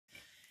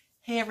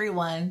Hey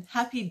everyone,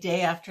 happy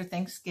day after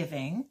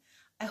Thanksgiving.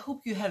 I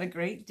hope you had a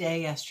great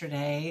day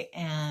yesterday,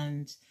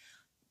 and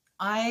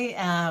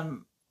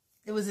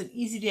it was an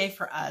easy day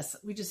for us.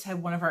 We just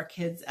had one of our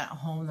kids at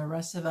home. The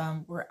rest of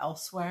them were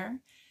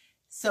elsewhere.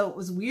 So it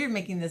was weird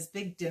making this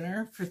big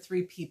dinner for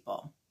 3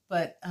 people.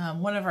 But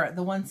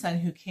the one son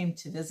who came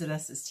to visit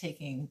us is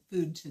taking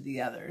food to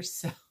the others.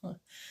 So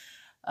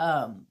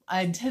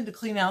I intend to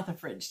clean out the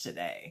fridge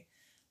today.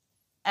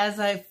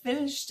 As I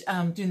finished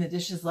doing the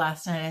dishes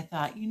last night, I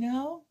thought,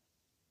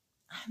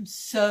 I'm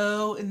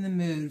so in the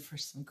mood for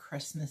some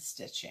Christmas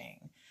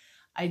stitching.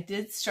 I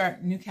did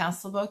start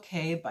Newcastle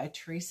Bouquet by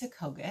Teresa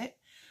Kogut.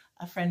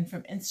 A friend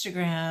from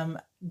Instagram,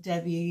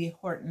 Debbie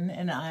Horton,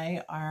 and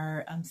I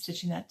are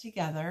stitching that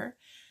together.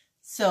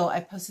 So I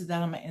posted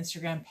that on my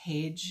Instagram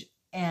page,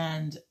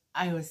 and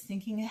I was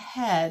thinking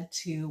ahead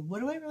to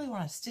what do I really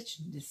want to stitch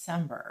in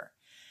December?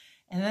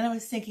 And then I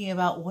was thinking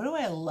about what do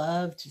I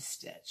love to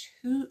stitch?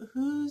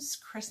 Whose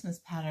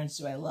Christmas patterns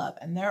do I love?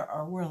 And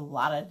were a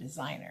lot of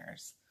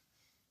designers.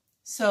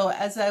 So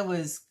as I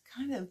was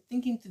kind of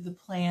thinking through the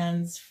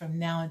plans from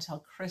now until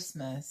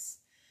Christmas,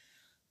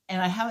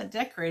 and I haven't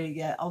decorated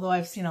yet, although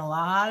I've seen a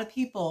lot of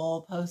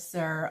people post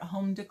their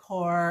home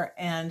decor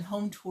and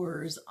home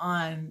tours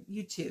on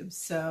YouTube.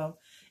 So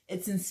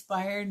it's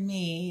inspired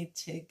me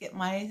to get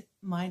my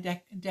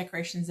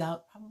decorations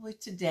out probably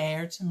today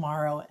or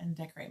tomorrow and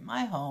decorate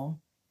my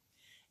home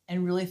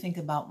and really think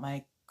about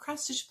my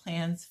cross stitch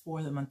plans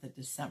for the month of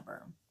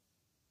December.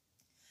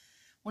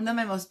 One of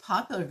my most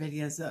popular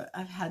videos that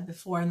I've had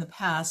before in the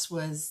past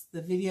was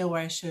the video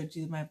where I showed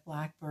you my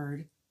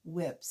Blackbird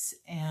whips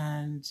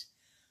and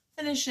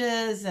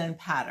finishes and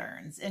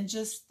patterns, and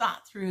just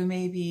thought through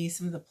maybe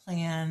some of the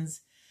plans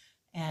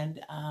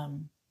and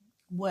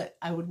what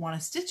I would want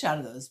to stitch out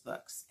of those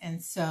books.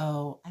 And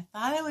so I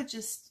thought I would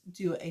just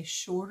do a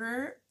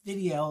shorter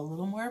video, a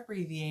little more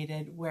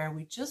abbreviated, where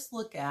we just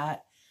look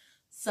at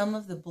some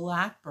of the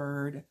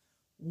Blackbird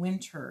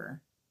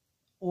winter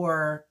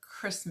or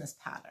Christmas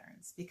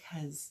patterns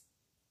because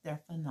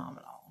they're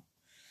phenomenal.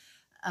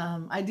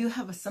 I do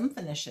have some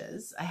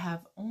finishes. I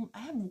have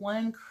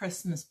one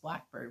Christmas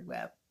Blackbird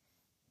whip,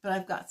 but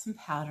I've got some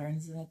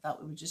patterns, and I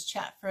thought we would just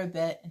chat for a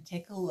bit and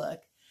take a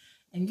look.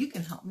 And you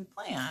can help me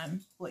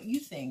plan what you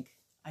think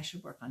I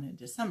should work on in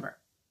December.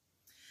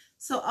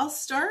 So I'll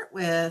start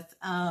with,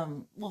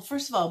 well,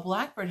 first of all,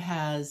 Blackbird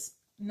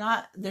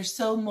they're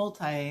so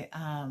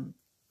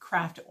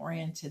multi-craft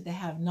oriented. They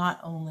have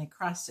not only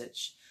cross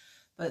stitch,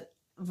 but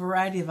a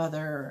variety of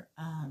other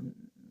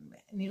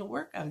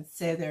needlework. I would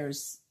say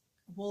there's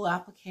wool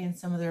applique in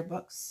some of their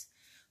books.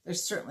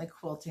 There's certainly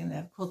quilting. They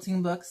have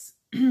quilting books,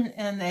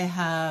 and they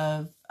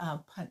have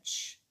not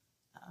punch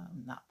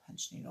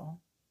needle.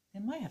 They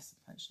might have some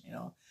punch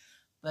needle,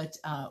 but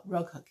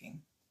rug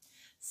hooking.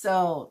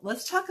 So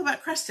let's talk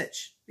about cross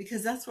stitch,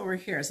 because that's what we're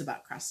here is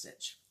about cross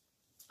stitch.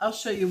 I'll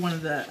show you one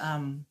of the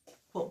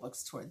quilt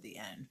books toward the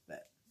end,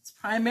 but it's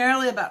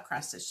primarily about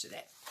cross stitch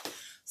today.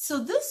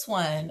 So this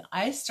one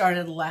I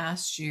started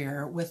last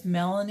year with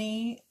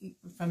Melanie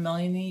from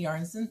Melanie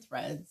Yarns and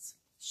Threads.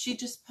 She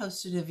just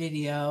posted a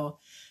video,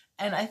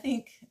 and I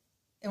think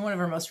in one of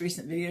her most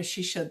recent videos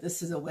she showed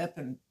this as a whip,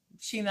 and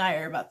she and I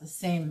are about the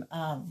same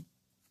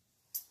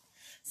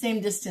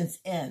distance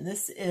in.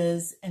 This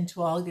is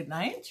Into All a Good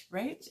Night,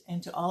 right?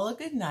 Into All a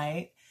Good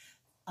Night.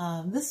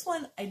 This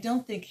one, I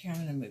don't think, here, I'm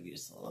going to move you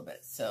just a little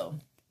bit so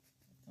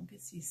don't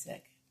get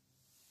seasick.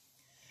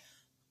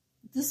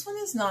 This one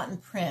is not in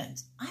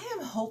print. I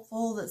am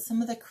hopeful that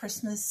some of the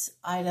Christmas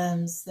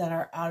items that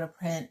are out of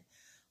print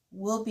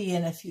will be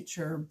in a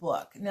future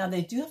book. Now,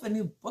 they do have a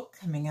new book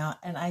coming out,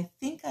 and I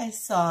think I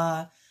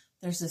saw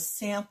there's a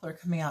sampler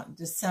coming out in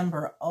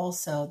December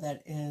also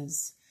that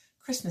is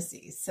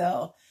Christmassy.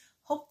 So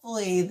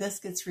hopefully this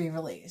gets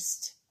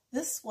re-released.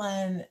 This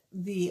one,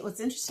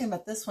 what's interesting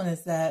about this one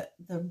is that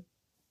the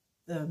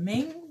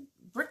main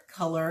brick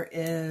color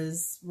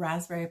is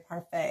Raspberry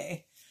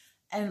Parfait.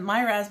 And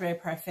my Raspberry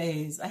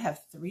Parfaits, I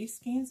have 3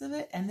 skeins of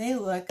it, and they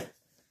look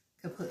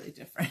completely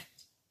different.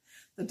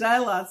 The dye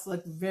lots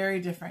look very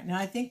different. Now,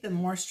 I think the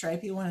more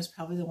stripy one is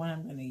probably the one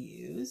I'm going to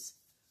use.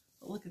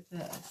 But look at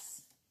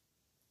this.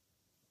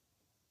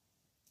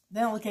 They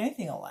don't look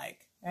anything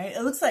alike, right?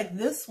 It looks like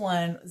this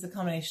one is a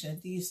combination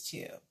of these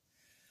two.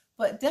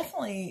 But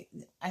definitely,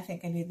 I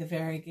think I need the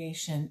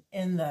variegation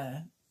in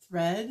the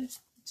thread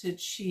to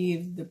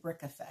achieve the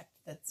brick effect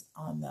that's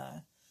on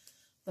the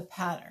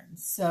pattern.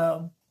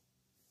 So,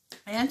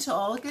 and To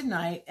All a Good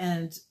Night,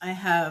 and I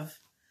have,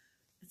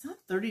 it's not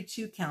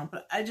 32 count,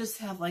 but I just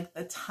have like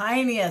the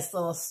tiniest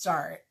little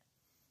start.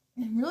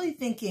 And I'm really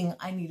thinking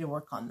I need to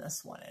work on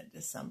this one in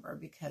December,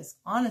 because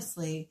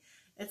honestly,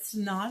 it's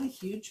not a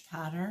huge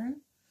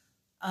pattern.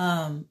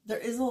 There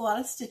is a lot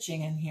of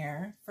stitching in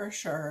here for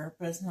sure,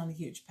 but it's not a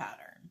huge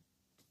pattern.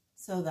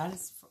 So that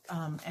is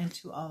And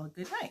To All a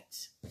Good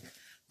Night.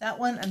 That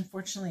one,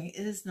 unfortunately,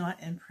 is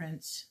not in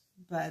print,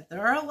 but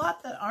there are a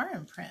lot that are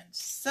in print.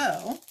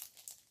 So,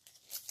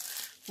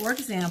 for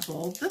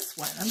example, this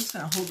one, I'm just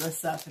going to hold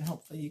this up and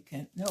hopefully you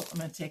can, nope, I'm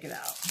going to take it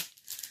out.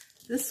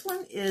 This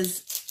one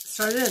is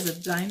started as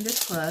a Dine to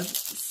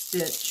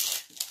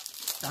Stitch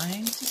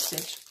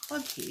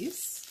club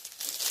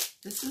piece.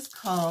 This is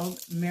called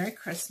Merry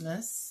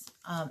Christmas,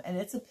 and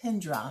it's a pin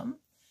drum.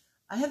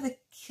 I have the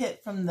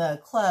kit from the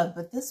club,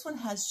 but this one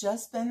has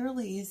just been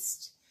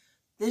released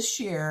this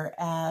year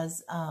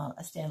as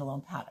a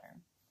standalone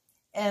pattern.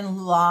 And a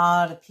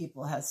lot of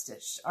people have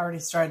already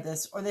started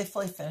this, or they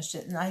fully finished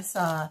it. And I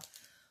saw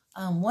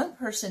one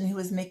person who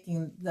was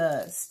making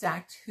the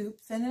stacked hoop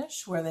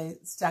finish, where they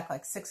stack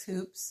like 6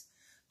 hoops,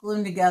 glue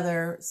them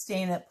together,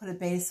 stain it, put a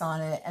base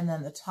on it, and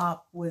then the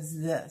top was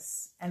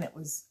this. And it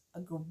was a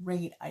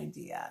great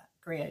idea.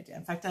 Great idea.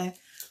 In fact,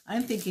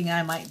 I'm thinking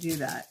I might do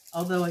that.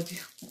 Although I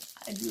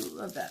do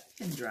love that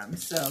pin drum.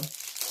 So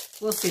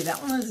we'll see.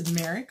 That one was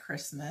Merry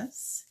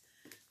Christmas.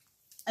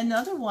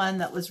 Another one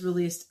that was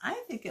released, I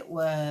think it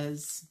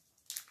was,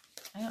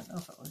 I don't know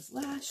if it was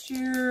last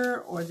year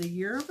or the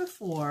year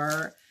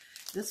before.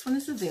 This one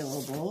is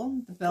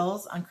available. The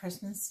Bells on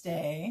Christmas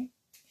Day.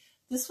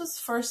 This was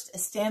first a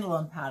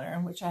standalone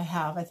pattern, which I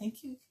have. I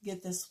think you could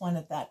get this one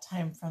at that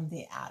time from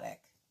the attic.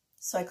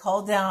 So I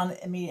called down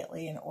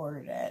immediately and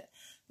ordered it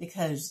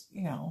because,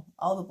 you know,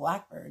 all the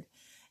Blackbird.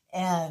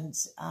 And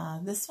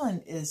this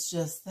one is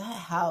just, that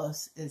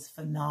house is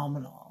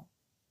phenomenal.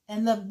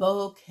 And the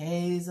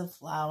bouquets of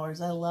flowers,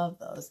 I love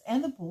those.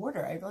 And the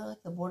border, I really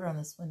like the border on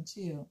this one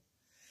too.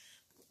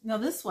 Now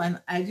this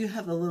one, I do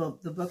have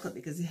the booklet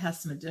because it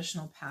has some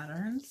additional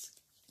patterns.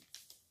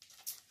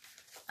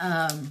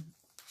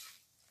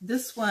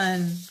 This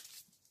one,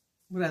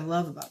 what I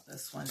love about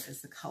this one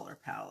is the color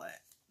palette.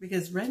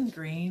 Because red and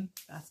green,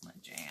 that's my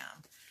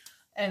jam.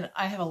 And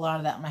I have a lot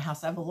of that in my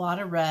house. I have a lot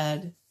of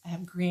red. I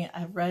have green.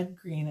 I have red,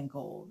 green, and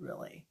gold,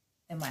 really,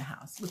 in my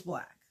house with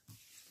black.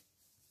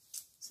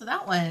 So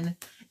that one,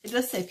 it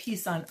does say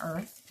Peace on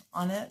Earth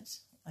on it.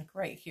 Like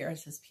right here, it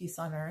says Peace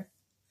on Earth.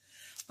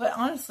 But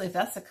honestly, if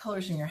that's the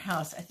colors in your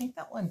house, I think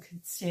that one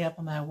could stay up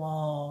on my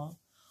wall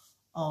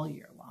all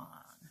year long.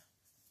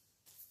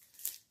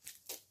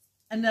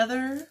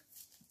 Another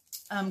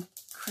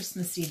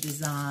Christmassy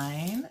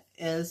design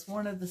is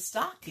one of the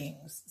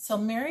stockings. So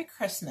Merry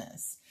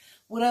Christmas.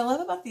 What I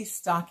love about these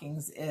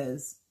stockings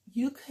is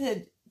you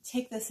could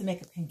take this and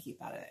make a pin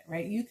keep out of it,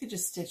 right? You could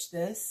just stitch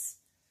this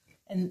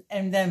and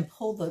then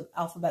pull the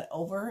alphabet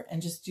over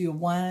and just do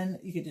one.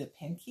 You could do a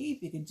pin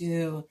keep. You could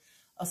do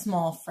a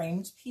small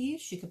framed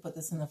piece. You could put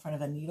this in the front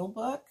of a needle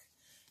book.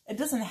 It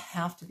doesn't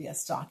have to be a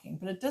stocking,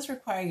 but it does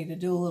require you to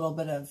do a little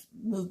bit of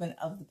movement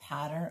of the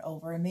pattern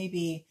over and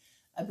maybe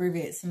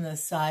abbreviate some of the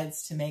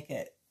sides to make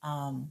it,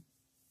 I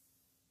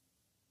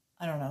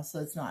don't know, so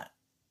it's not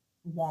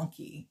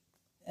wonky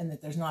and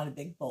that there's not a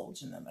big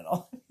bulge in the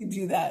middle. You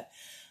do that.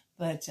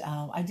 But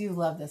I do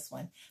love this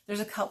one.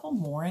 There's a couple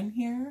more in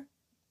here.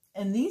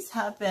 And these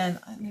have been,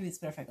 maybe it's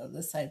better if I go to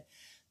this side.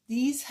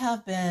 These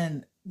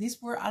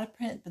were out of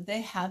print, but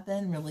they have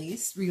been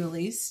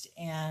re-released,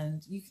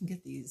 and you can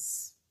get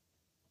these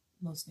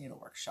most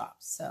needlework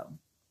shops. So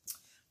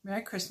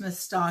Merry Christmas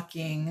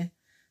stocking.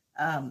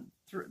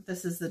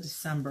 This is the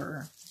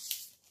December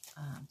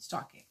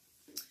stocking.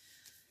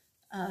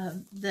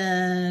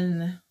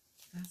 Then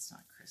that's not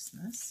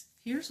Christmas.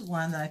 Here's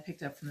one that I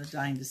picked up from the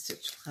Dine to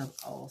Stitch Club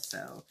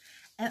also.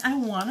 And I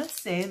want to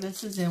say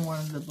this is in one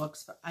of the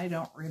books, but I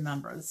don't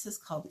remember. This is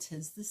called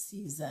 'Tis the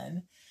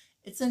Season.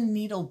 It's a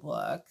needle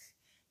book.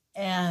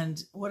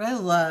 And what I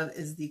love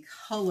is the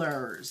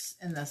colors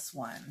in this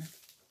one.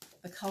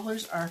 The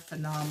colors are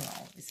phenomenal.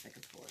 Let me see if I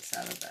can pull this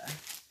out of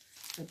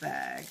the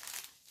bag.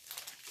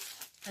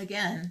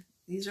 Again,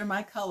 these are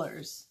my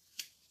colors.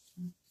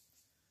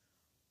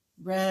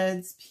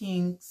 Reds,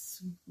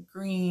 pinks,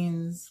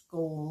 greens,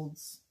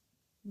 golds,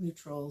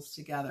 neutrals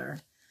together.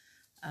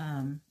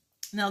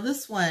 Now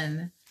this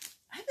one,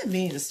 I've been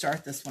meaning to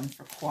start this one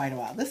for quite a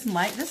while. This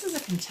is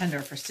a contender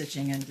for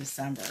stitching in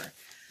December.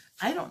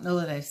 I don't know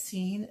that I've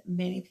seen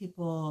many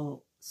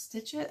people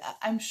stitch it.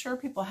 I'm sure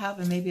people have,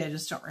 and maybe I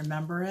just don't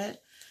remember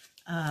it.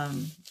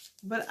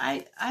 But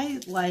I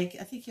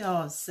think you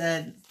all have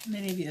said,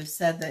 many of you have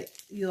said that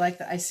you like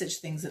that I stitch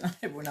things that not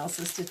everyone else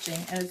is stitching.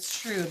 And it's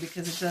true,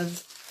 because it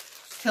does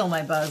kill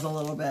my buzz a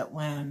little bit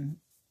when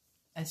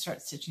I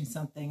start stitching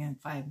something and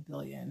 5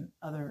 billion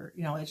other,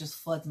 it just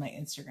floods my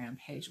Instagram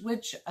page,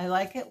 which I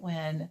like it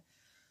when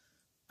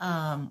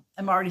I'm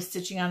already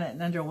stitching on it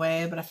and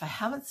underway. But if I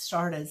haven't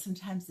started,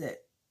 sometimes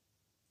it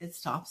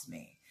stops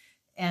me,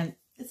 and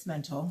it's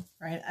mental,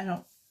 right?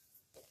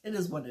 It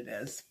is what it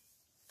is.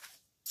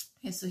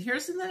 Okay, so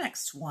here's the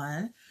next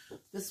one.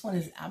 This one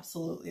is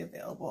absolutely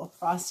available.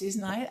 Frosty's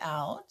Night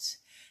Out.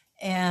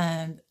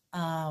 And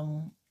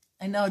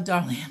I know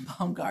Darlene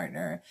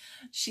Baumgartner.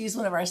 She's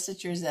one of our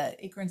stitchers at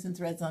Acorns and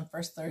Threads on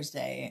First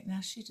Thursday.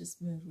 Now she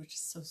just moved, which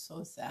is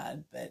so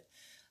sad. But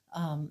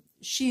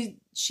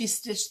she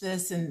stitched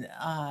this, and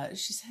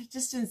she said it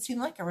just didn't seem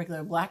like a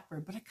regular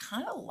Blackbird. But I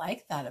kind of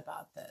like that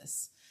about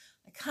this.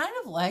 I kind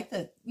of like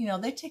that,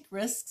 they take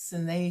risks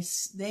and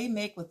they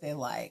make what they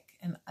like.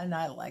 And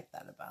I like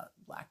that about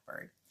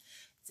Blackbird.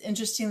 It's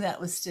interesting that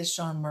it was stitched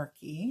on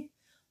Murky.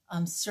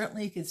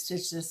 Certainly you could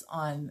stitch this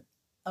on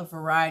a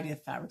variety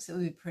of fabrics. It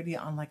would be pretty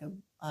on like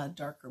a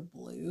darker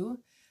blue.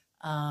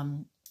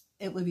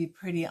 It would be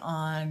pretty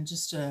on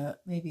just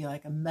maybe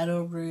like a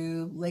meadow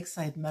rue,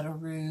 lakeside meadow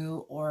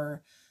rue,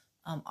 or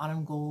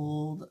autumn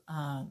gold,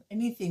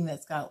 anything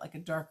that's got like a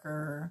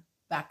darker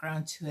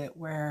background to it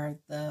where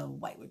the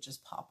white would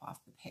just pop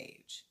off the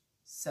page.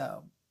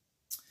 So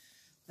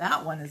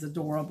that one is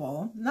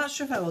adorable. I'm not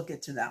sure if I will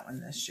get to that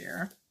one this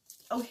year.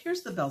 Oh,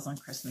 here's the Bells on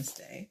Christmas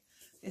Day.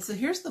 Okay, so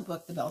here's the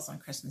book, The Bells on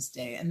Christmas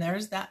Day, and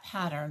there's that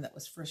pattern that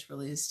was first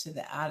released to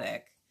the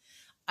attic.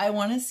 I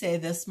want to say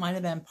this might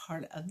have been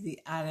part of the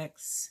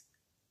attic's,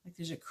 like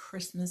there's a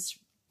Christmas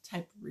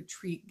type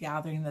retreat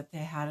gathering that they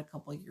had a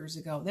couple of years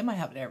ago. They might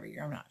have it every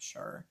year, I'm not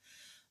sure.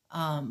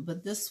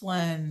 But this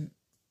one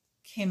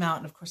came out,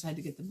 and of course I had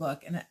to get the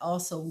book, and I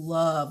also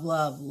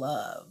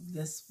love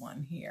this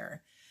one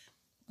here.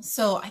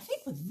 So I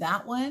think with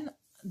that one,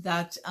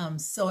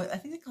 so I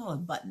think they call it a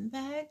button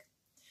bag.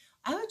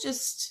 I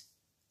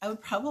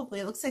would probably,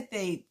 it looks like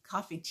they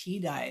coffee tea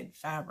dyed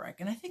fabric,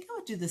 and I think I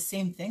would do the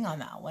same thing on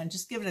that one.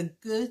 Just give it a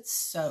good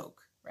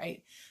soak,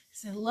 right?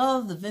 Because I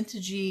love the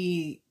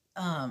vintagey,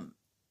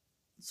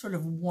 sort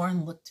of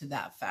worn look to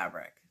that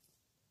fabric.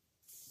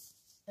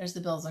 There's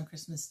the Bells on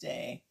Christmas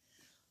Day.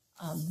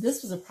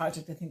 This was a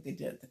project I think they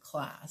did at the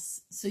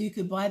class. So you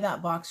could buy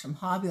that box from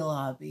Hobby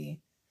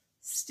Lobby,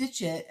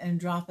 stitch it, and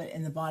drop it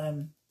in the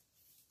bottom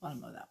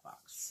of that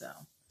box. So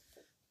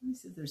let me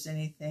see if there's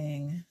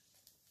anything.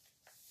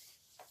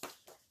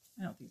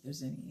 I don't think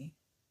there's any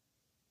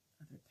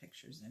other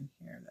pictures in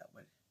here that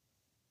would.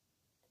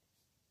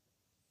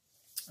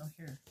 Oh,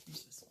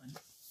 here's this one.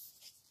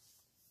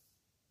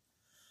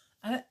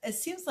 It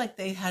seems like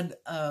they had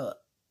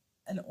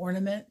an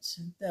ornament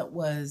that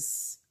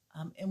was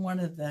in one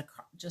of the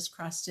Just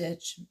Cross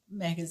Stitch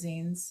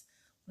magazines,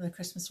 one of the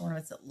Christmas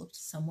ornaments that looked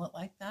somewhat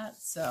like that.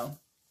 So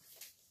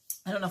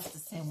I don't know if it's the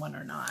same one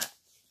or not.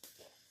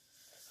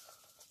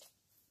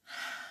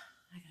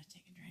 I gotta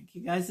take a drink.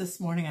 You guys, this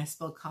morning I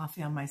spilled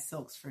coffee on my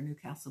silks for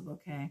Newcastle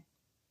bouquet.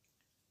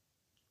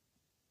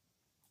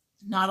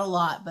 Not a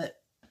lot, but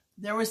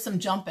there was some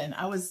jumping.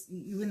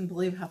 You wouldn't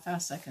believe how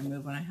fast I can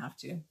move when I have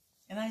to.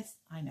 And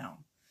I know.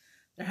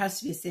 There has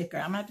to be a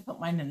safeguard. I'm going to have to put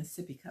mine in a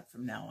sippy cup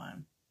from now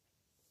on.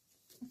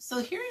 So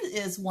here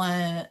is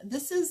one.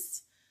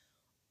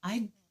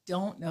 I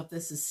don't know if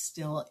this is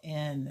still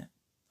in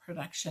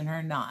production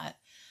or not,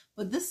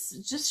 but this,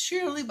 just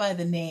surely by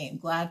the name,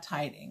 Glad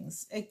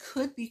Tidings, it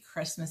could be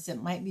Christmas.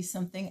 It might be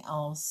something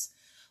else,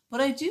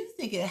 but I do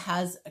think it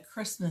has a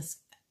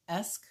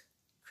Christmas-esque,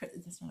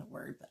 that's not a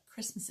word, but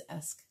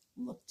Christmas-esque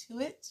look to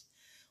it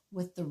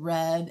with the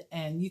red,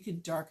 and you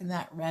could darken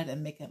that red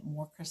and make it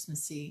more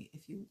Christmassy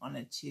if you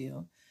wanted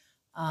to.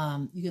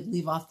 You could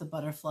leave off the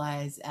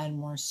butterflies, add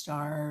more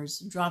stars,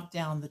 drop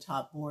down the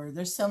top border.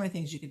 There's so many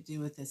things you could do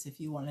with this if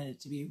you wanted it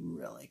to be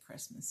really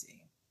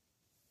Christmassy.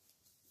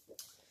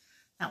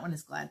 That one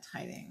is Glad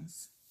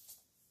Tidings.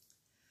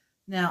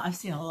 Now, I've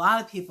seen a lot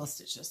of people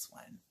stitch this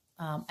one.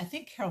 I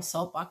think Carol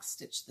Saltbox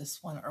stitched this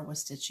one or was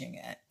stitching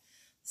it.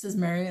 This is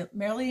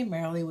Merrily,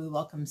 Merrily We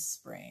Welcome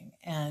Spring.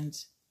 And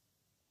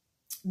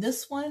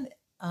this one,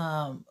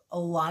 a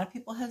lot of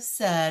people have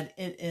said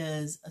it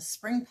is a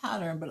spring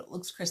pattern, but it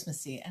looks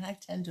Christmassy, and I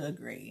tend to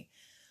agree.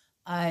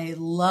 I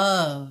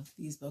love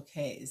these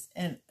bouquets,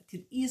 and I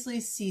could easily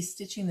see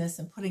stitching this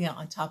and putting it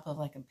on top of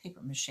like a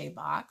paper mache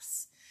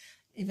box,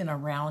 even a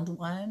round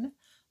one,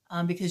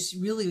 because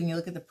really when you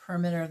look at the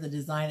perimeter of the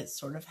design, it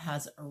sort of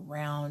has a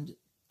round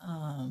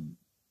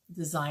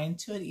design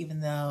to it,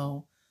 even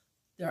though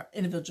their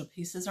individual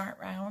pieces aren't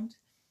round.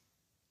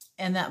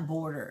 And that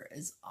border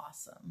is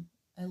awesome.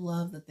 I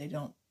love that they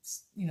don't,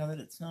 that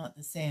it's not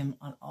the same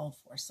on all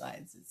four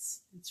sides.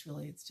 It's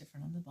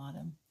different on the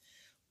bottom,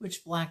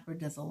 which Blackbird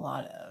does a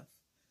lot of.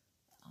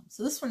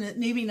 So this one,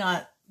 maybe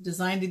not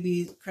designed to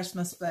be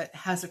Christmas, but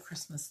has a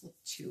Christmas look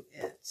to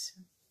it.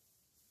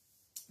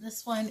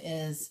 This one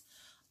is,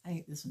 I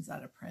think this one's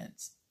out of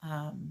print.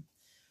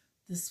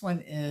 This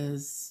one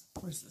is,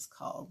 what is this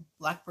called?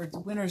 Blackbird's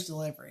Winter's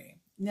Delivery.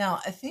 Now,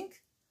 I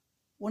think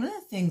one of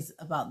the things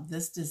about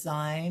this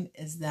design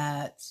is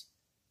that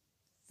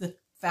the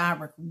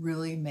fabric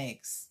really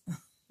makes,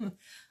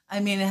 I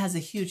mean, it has a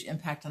huge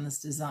impact on this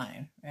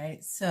design,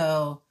 right?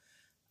 So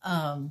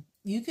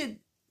you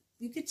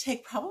could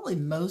take probably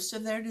most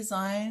of their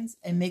designs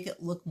and make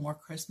it look more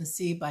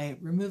Christmassy by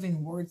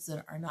removing words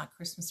that are not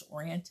Christmas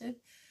oriented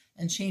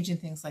and changing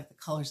things like the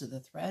colors of the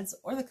threads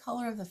or the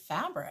color of the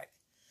fabric.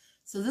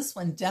 So this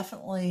one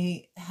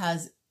definitely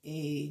has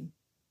a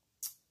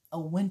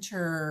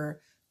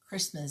winter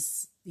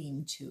Christmas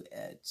theme to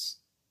it.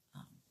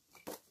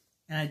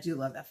 And I do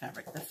love that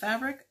fabric. The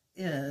fabric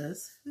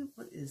is,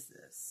 what is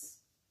this?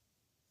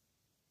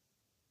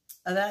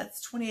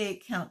 That's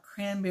 28 count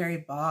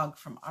Cranberry Bog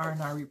from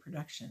R&R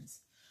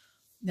Reproductions.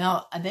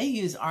 Now, they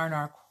use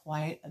R&R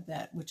quite a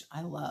bit, which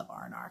I love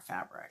R&R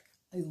fabric.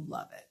 I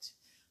love it.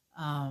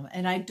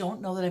 And I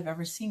don't know that I've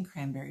ever seen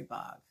Cranberry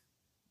Bog.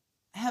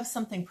 I have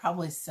something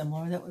probably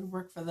similar that would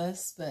work for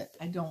this, but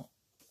I don't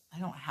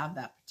have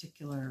that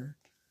particular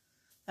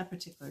that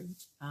particular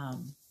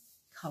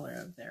color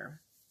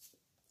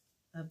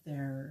of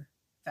their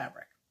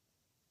fabric.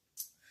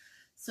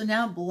 So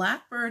now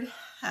Blackbird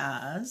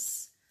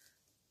has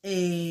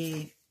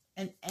an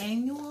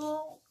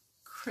annual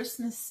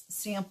Christmas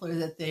sampler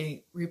that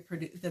they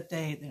reproduce,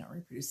 they don't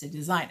reproduce, they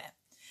design it.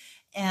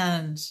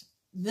 And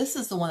this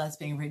is the one that's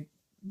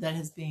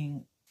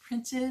being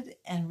printed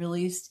and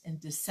released in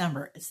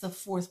December. It's the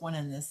fourth one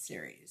in this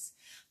series.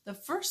 The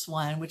first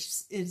one, which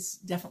is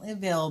definitely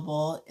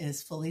available,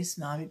 is Feliz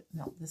Navidad.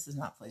 No, this is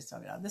not Feliz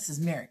Navidad. This is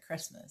Merry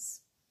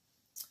Christmas.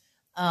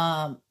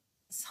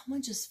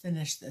 Someone just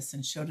finished this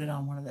and showed it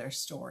on one of their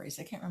stories.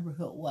 I can't remember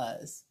who it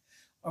was,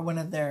 or one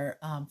of their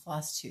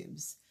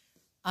Flosstubes.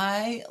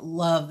 I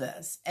love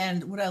this.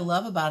 And what I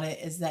love about it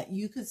is that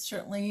you could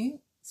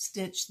certainly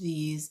stitch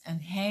these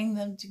and hang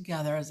them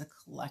together as a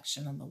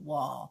collection on the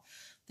wall.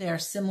 They are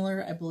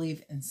similar, I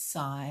believe, in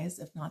size,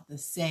 if not the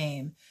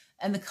same.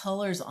 And the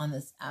colors on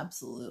this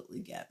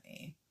absolutely get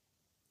me.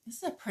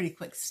 This is a pretty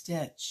quick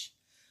stitch.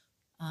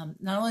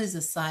 Not only is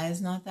the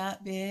size not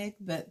that big,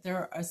 but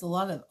there is a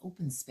lot of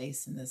open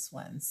space in this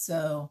one.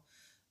 So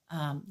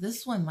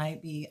this one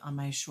might be on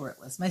my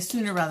short list, my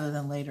sooner rather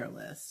than later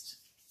list.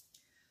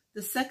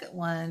 The second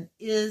one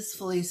is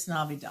Feliz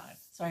Navidad.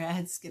 Sorry, I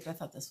had skipped. I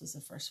thought this was the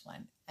first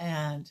one.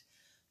 And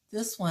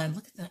this one,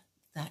 look at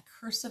that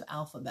cursive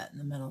alphabet in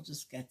the middle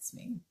just gets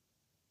me.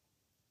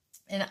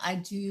 And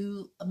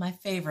my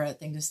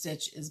favorite thing to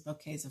stitch is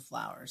bouquets of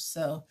flowers.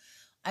 So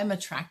I'm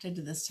attracted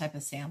to this type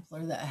of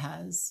sampler that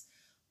has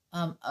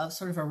a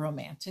sort of a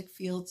romantic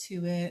feel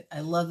to it. I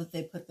love that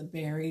they put the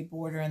berry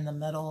border in the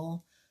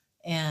middle,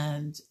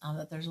 and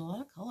that there's a lot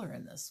of color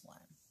in this one.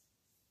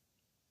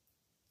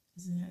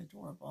 Isn't it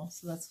adorable?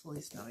 So that's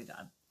Feliz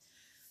Navidad.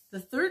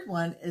 The third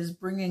one is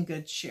Bringing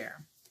Good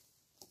Cheer.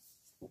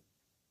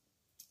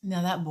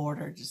 Now that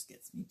border just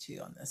gets me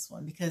too on this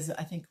one, because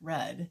I think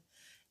red,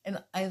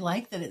 and I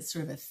like that it's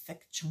sort of a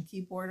thick,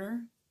 chunky border.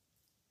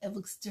 It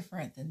looks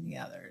different than the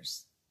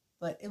others,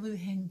 but it would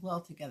hang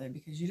well together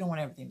because you don't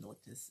want everything to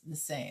look the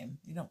same.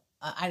 You don't,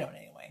 I don't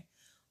anyway.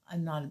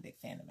 I'm not a big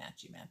fan of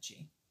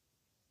matchy-matchy.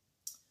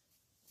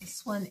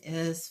 This one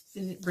is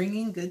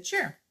Bringing Good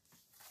Cheer.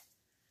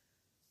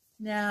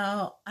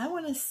 Now, I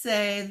want to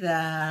say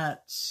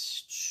that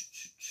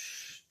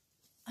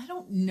I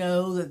don't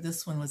know that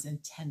this one was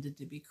intended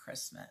to be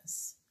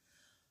Christmas.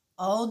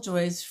 All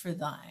Joys for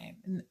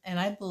Thine. And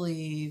I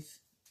believe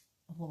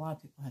a lot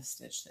of people have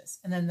stitched this.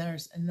 And then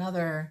there's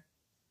another,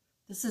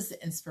 this is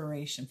the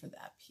inspiration for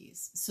that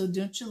piece. So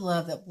don't you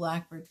love that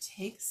Blackbird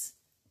takes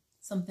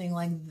something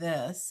like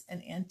this,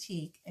 an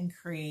antique, and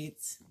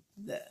creates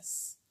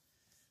this?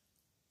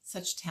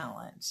 Such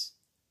talent.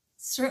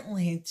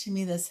 Certainly, to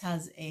me, this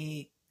has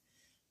a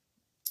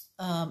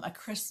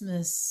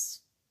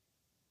Christmas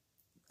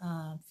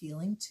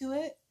feeling to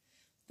it.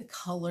 The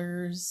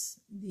colors,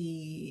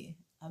 the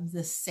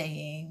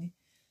saying,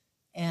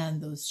 and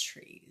those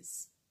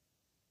trees.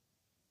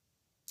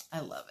 I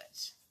love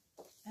it.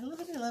 I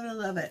love it. I love it. I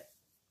love it.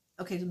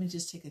 Okay, let me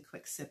just take a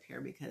quick sip here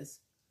because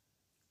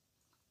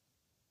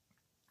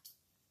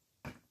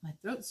my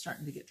throat's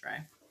starting to get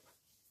dry.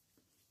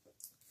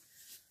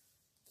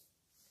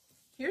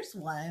 Here's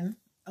one.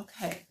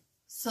 Okay,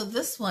 so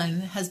this one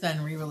has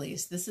been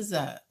re-released. This is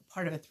a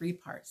part of a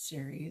 3-part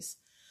series,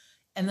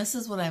 and this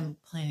is what I'm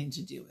planning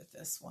to do with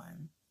this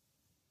one.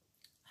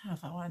 I don't know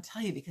if I want to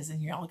tell you, because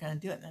then you're all going to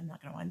do it, and I'm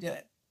not going to want to do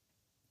it.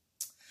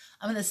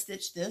 I'm going to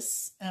stitch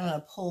this, and I'm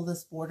going to pull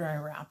this border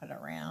and wrap it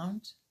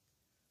around.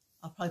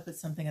 I'll probably put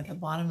something at the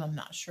bottom. I'm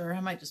not sure. I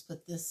might just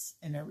put this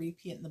in a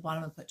repeat in the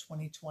bottom and put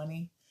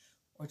 2020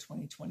 or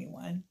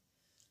 2021.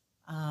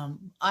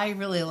 I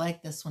really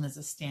like this one as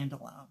a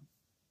standalone.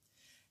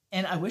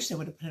 And I wish they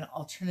would have put an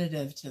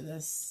alternative to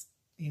this,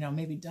 you know,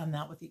 maybe done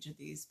that with each of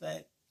these.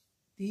 But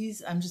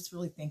these, I'm just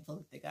really thankful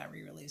that they got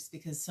re-released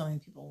because so many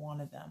people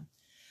wanted them.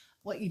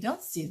 What you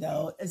don't see,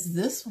 though, is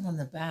this one on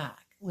the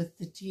back with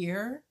the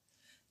deer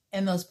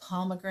and those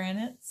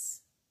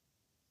pomegranates.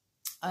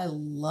 I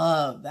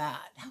love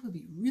that. That would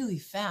be really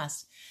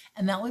fast.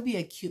 And that would be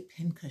a cute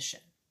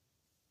pincushion.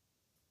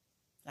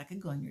 That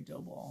could go in your dough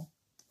bowl.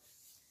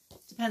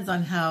 Depends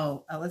on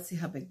how, let's see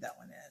how big that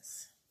one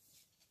is.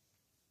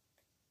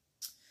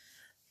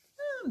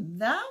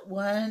 That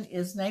one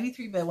is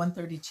 93 by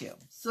 132.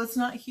 So it's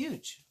not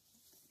huge.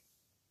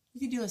 You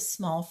could do a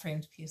small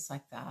framed piece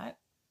like that.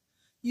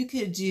 You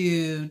could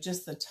do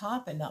just the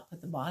top and not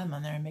put the bottom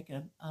on there and make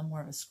it a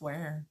more of a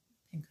square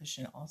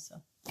pincushion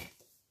also.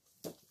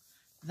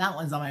 That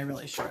one's on my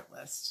really short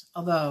list.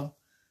 Although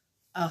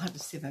I'll have to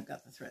see if I've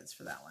got the threads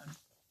for that one.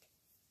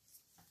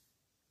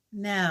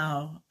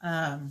 Now,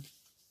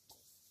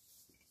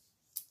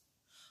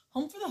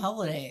 Home for the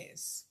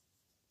Holidays.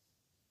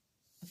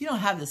 If you don't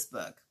have this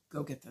book,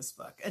 go get this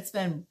book. It's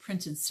been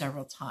printed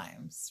several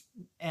times.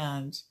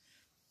 And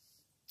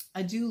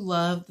I do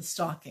love the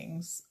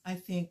stockings. I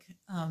think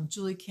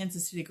Julie,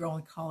 Kansas City Girl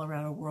in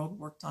Colorado World,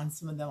 worked on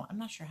some of them. I'm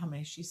not sure how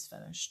many she's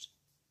finished.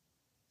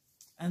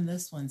 And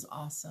this one's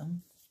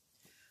awesome.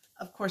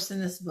 Of course, in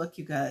this book,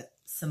 you got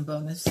some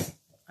bonus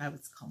I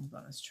would call them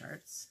bonus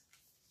charts.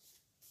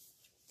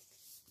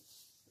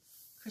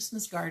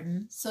 Christmas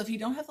Garden. So if you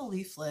don't have the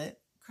leaflet,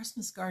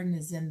 Christmas Garden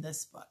is in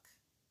this book.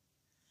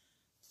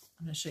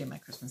 I'm going to show you my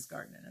Christmas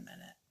garden in a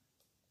minute.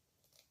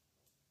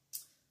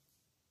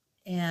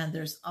 And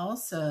there's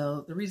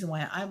also, the reason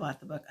why I bought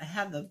the book, I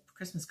have the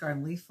Christmas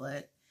garden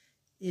leaflet,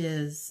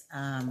 is,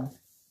 hold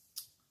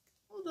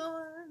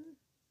on,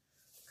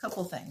 a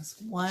couple things.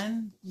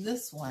 One,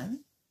 this one,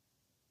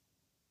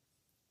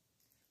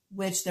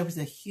 which there was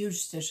a huge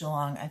stitch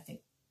along, I think,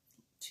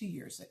 2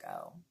 years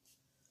ago.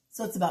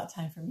 So it's about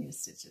time for me to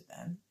stitch it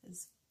then,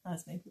 because not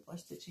as many people are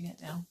stitching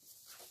it now.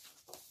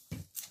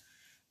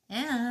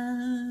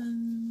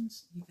 And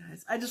you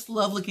guys, I just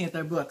love looking at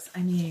their books.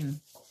 I mean,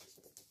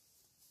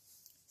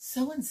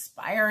 so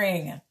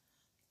inspiring.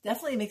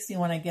 Definitely makes me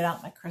want to get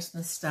out my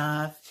Christmas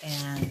stuff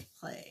and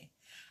play.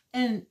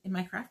 And in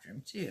my craft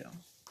room too.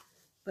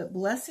 But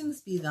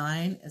Blessings Be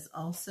Thine is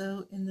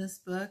also in this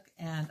book,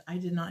 and I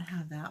did not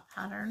have that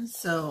pattern,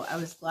 so I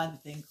was glad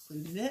that they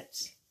included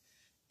it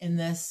in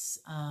this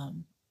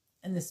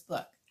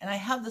book. And I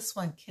have this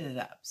one kitted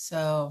up,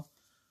 so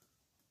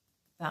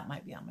that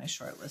might be on my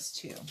short list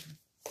too.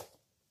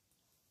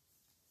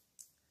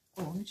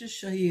 Oh, let me just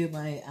show you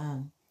my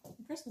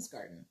Christmas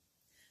garden.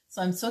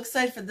 So I'm so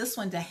excited for this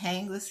one to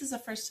hang. This is the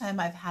first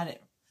time I've had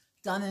it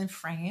done and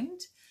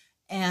framed,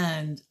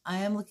 and I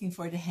am looking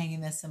forward to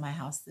hanging this in my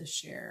house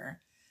this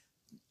year.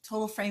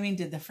 Total Framing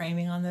did the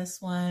framing on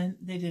this one.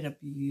 They did a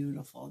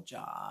beautiful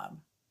job.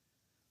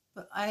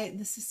 But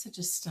this is such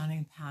a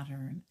stunning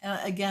pattern. And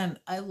again,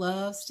 I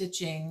love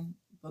stitching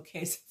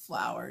bouquets of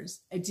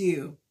flowers. I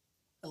do.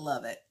 I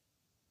love it.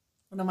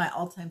 One of my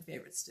all-time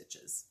favorite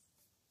stitches.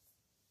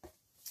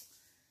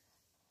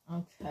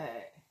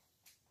 Okay.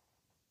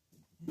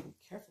 Be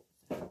careful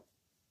with that.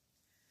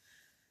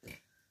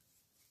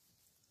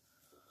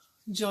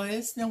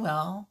 Joyous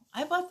Noel.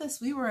 I bought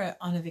this. We were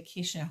on a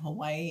vacation in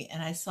Hawaii,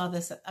 and I saw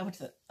this.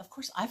 Of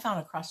course, I found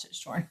a cross-stitch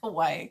store in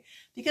Hawaii,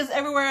 because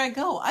everywhere I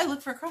go, I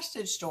look for a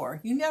cross-stitch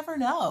store. You never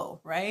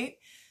know, right?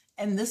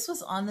 And this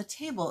was on the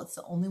table. It's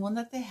the only one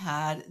that they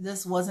had.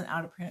 This wasn't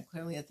out of print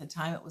clearly at the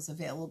time. It was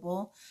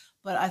available.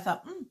 But I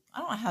thought, I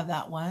don't have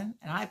that one.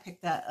 And I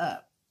picked that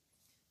up.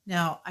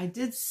 Now, I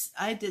did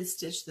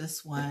stitch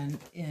this one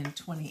in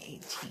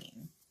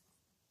 2018.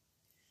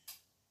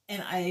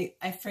 And I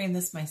framed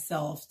this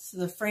myself. So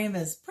the frame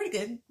is pretty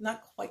good.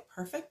 Not quite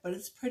perfect, but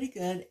it's pretty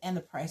good. And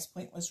the price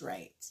point was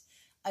right.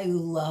 I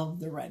love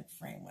the red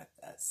frame with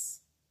this.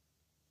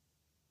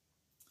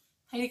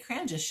 Heidi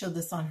Cran just showed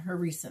this on her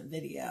recent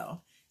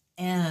video.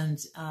 And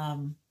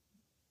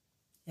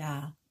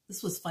yeah,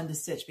 this was fun to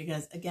stitch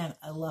because, again,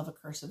 I love a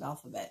cursive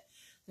alphabet.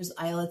 There's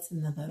eyelets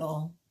in the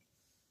middle.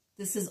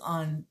 This is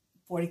on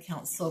 40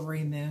 Count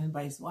Silvery Moon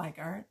by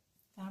Zweigart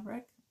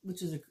fabric,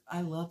 which is,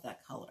 I love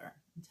that color,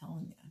 I'm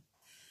telling you.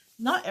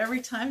 Not every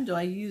time do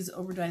I use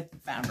overdyed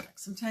fabric.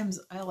 Sometimes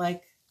I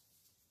like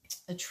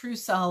a true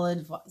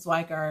solid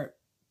Zweigart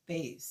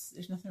base.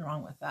 There's nothing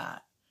wrong with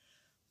that,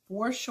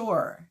 for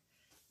sure.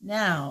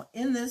 Now,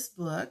 in this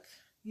book,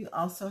 you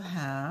also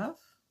have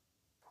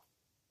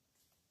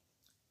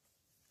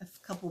a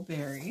couple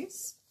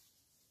berries.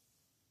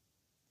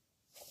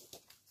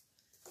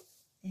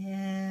 And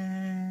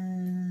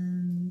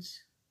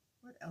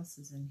what else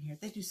is in here?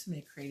 They do so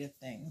many creative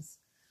things.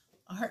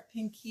 A heart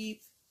pin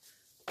keep.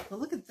 But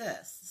look at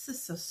this. This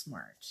is so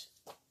smart.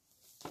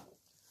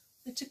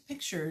 They took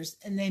pictures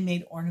and they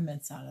made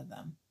ornaments out of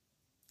them.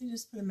 You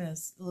just put them in a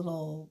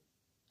little,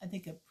 I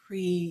think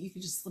you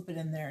could just slip it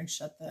in there and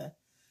shut the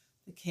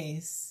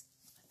case.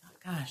 I thought,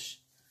 gosh,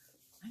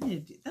 I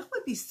need to do that.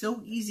 Would be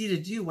so easy to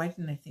do. Why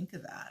didn't I think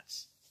of that?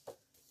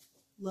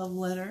 Love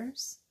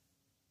letters.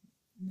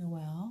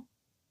 Noel.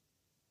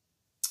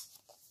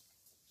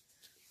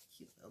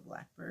 Cute little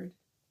Blackbird.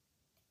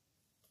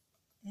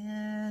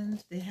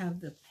 And they have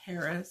the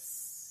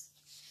Paris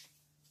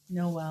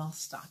Noel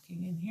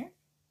stocking in here.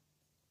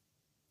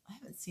 I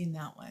haven't seen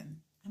that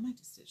one. I might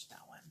just stitch that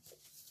one. I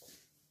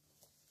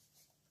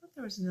thought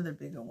there was another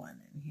bigger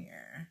one in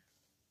here.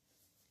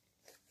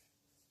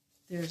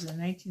 There's a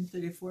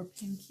 1934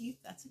 pin keep.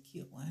 That's a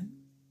cute one.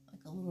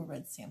 Like a little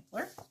red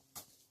sampler.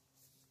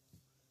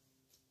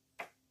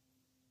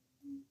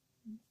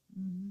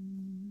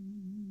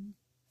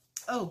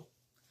 Oh,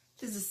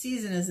 because the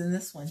season is in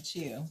this one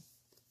too.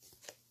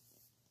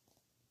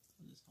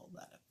 I'll just hold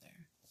that up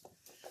there.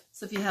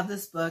 So if you have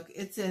this book,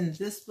 it's in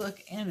this book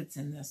and it's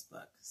in this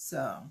book.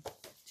 So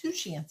 2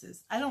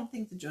 chances. I don't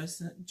think the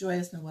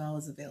Joyous Noel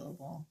is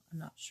available. I'm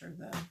not sure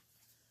though.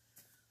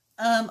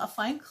 A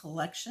fine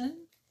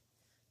collection.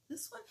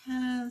 This one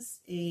has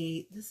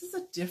this is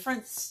a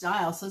different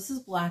style. So this is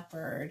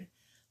Blackbird.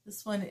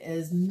 This one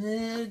is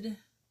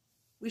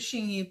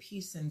Wishing You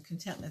Peace and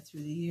Contentment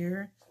Through the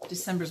Year.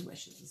 December's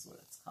Wishes is what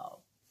it's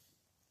called.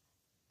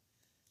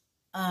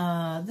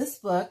 This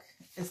book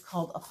is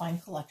called A Fine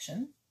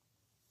Collection.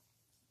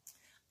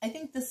 I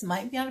think this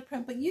might be out of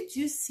print, but you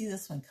do see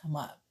this one come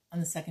up on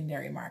the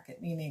secondary market,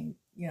 meaning,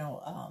 you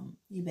know,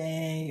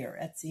 eBay or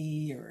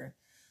Etsy or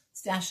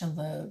Stash and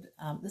Load.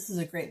 This is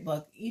a great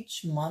book.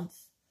 Each month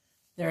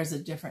there's a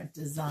different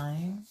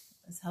design.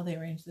 Is how they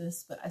arrange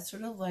this, but I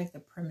sort of like the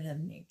primitive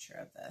nature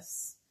of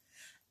this.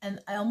 And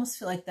I almost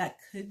feel like that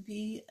could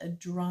be a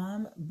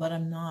drum, but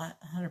I'm not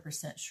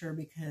 100% sure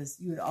because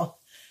you would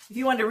all, if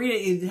you wanted to read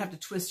it, you'd have to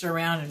twist it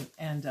around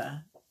and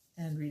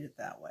read it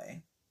that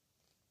way.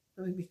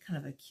 It would be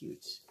kind of a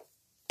cute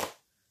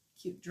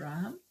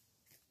drum.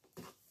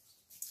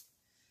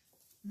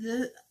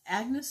 The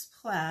Agnes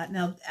Platt.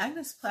 Now,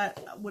 Agnes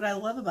Platt, what I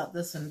love about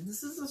this one,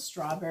 this is a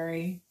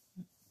strawberry.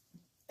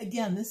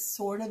 Again, this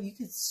sort of, you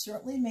could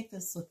certainly make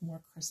this look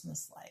more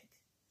Christmas-like.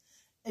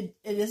 It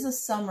is a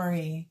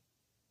summery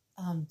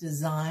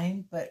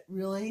design, but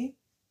really,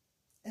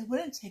 it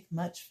wouldn't take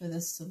much for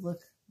this to look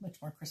much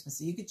more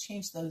Christmassy. You could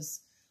change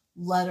those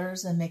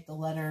letters and make the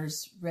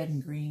letters red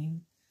and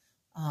green.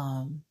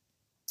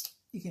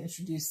 You can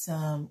introduce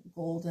some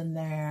gold in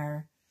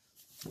there.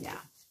 Yeah,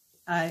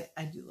 I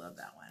do love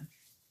that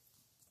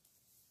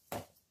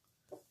one.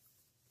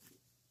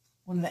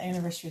 One of the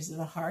Anniversaries of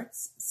the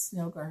Hearts,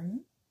 Snow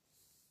Garden.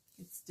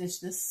 It's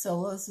stitched this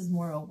solo. This is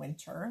more of a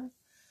winter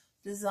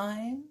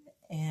design.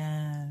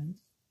 And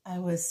I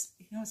was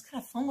kind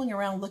of fumbling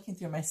around looking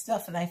through my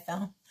stuff, and I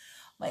found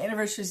my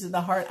Anniversaries of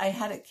the Heart. I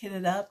had it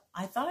kitted up.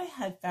 I thought I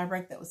had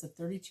fabric that was a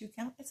 32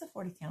 count. It's a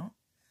 40 count.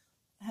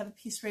 I have a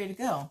piece ready to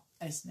go.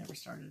 I just never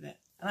started it.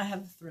 And I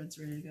have the threads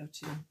ready to go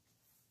too.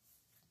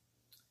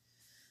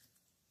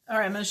 All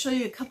right, I'm going to show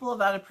you a couple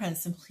of out of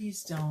prints, and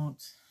please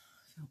don't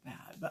feel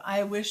bad, but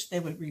I wish they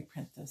would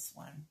reprint this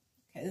one.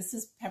 Okay, this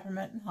is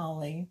Peppermint and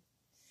Holly.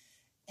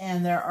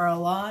 And there are a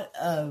lot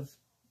of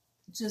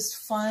just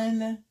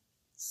fun,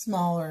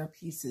 smaller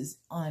pieces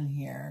on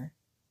here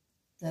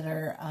that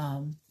are,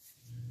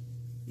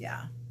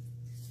 yeah,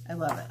 I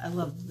love it. I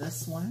love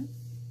this one.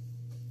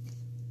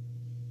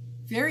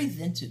 Very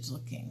vintage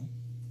looking.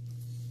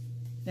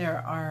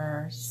 There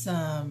are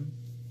some,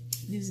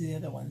 these are the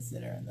other ones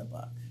that are in the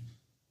book.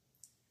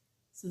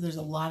 So there's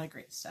a lot of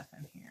great stuff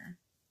in here.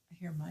 I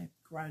hear my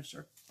garage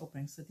door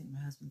opening, so I think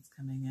my husband's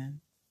coming in.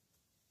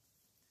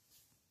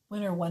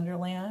 Winter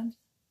Wonderland.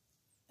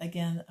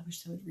 Again, I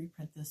wish they would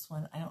reprint this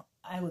one.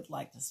 I would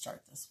like to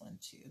start this one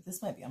too.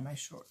 This might be on my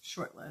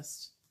short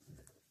list.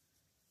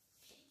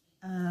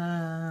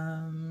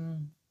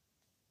 On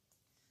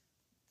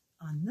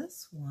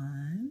this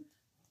one,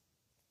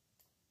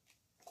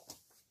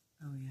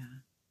 oh yeah.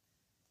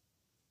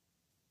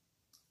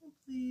 Oh,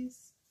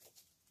 please.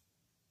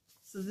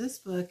 So this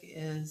book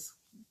is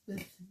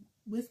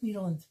with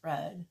Needle and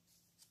Thread.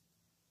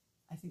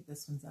 I think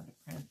this one's out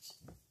of print.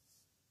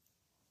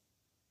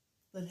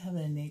 Let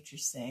Heaven and Nature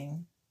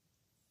Sing.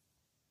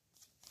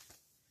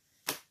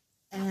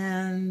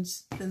 And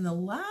then the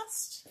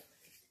last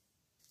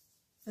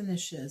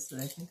finishes that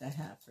I think I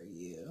have for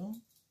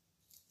you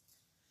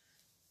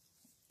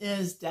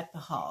is Deck the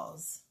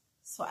Halls.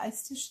 So I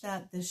stitched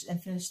that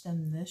and finished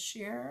them this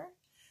year.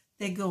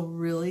 They go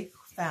really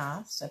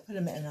fast. I put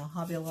them in a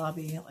Hobby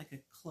Lobby like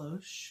a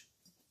cloche.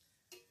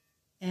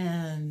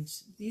 And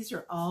these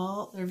are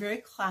all, they're very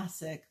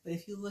classic, but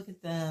if you look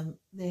at them,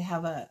 they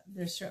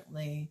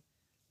certainly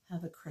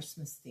have a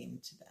Christmas theme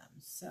to them.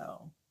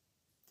 So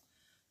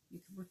you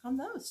can work on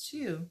those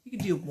too. You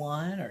could do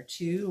one or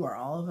two or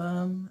all of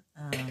them.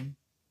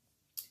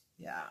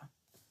 Yeah.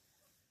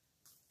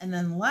 And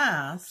then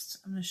last,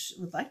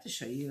 would like to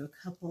show you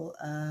a couple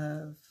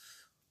of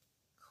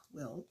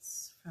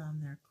quilts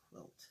from their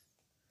quilt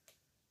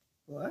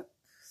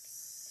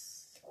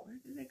books. Where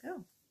did it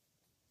go?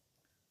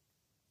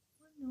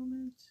 One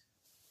moment.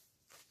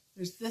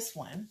 There's this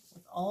one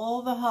with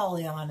all the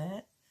holly on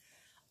it.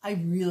 I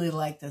really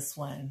like this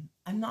one.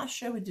 I'm not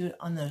sure I would do it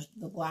on the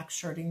black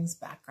shirtings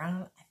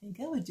background. I think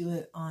I would do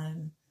it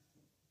on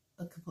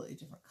a completely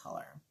different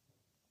color.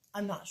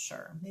 I'm not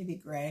sure. Maybe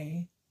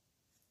gray.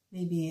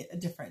 Maybe a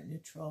different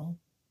neutral.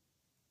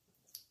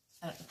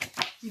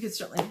 You could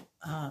certainly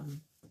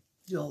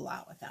do a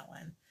lot with that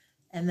one.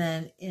 And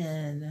then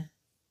in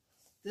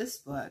this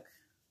book,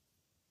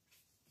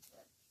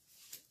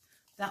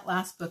 that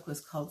last book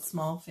was called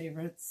Small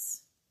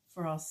Favorites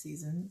for All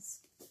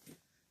Seasons.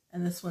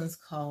 And this one's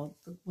called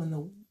When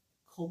the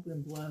Cold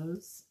Wind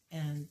Blows.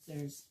 And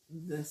there's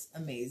this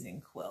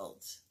amazing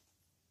quilt.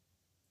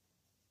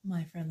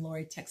 My friend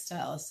Lori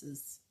Textiles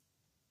is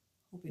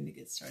hoping to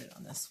get started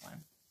on this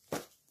one.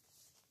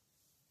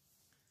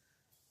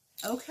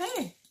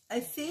 Okay, I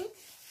think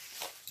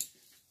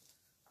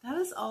that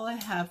is all I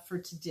have for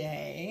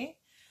today.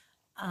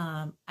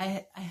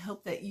 I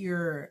hope that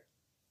you're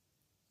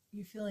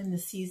feeling the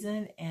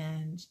season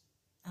and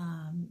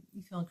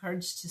you feel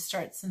encouraged to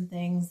start some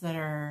things that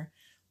are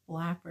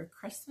Blackbird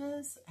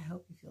Christmas. I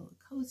hope you feel the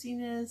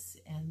coziness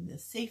and the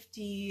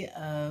safety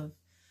of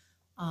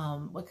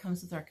what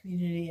comes with our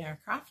community and our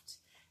craft.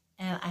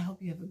 And I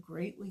hope you have a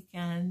great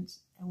weekend,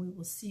 and we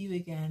will see you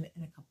again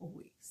in a couple of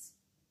weeks.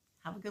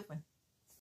 Have a good one.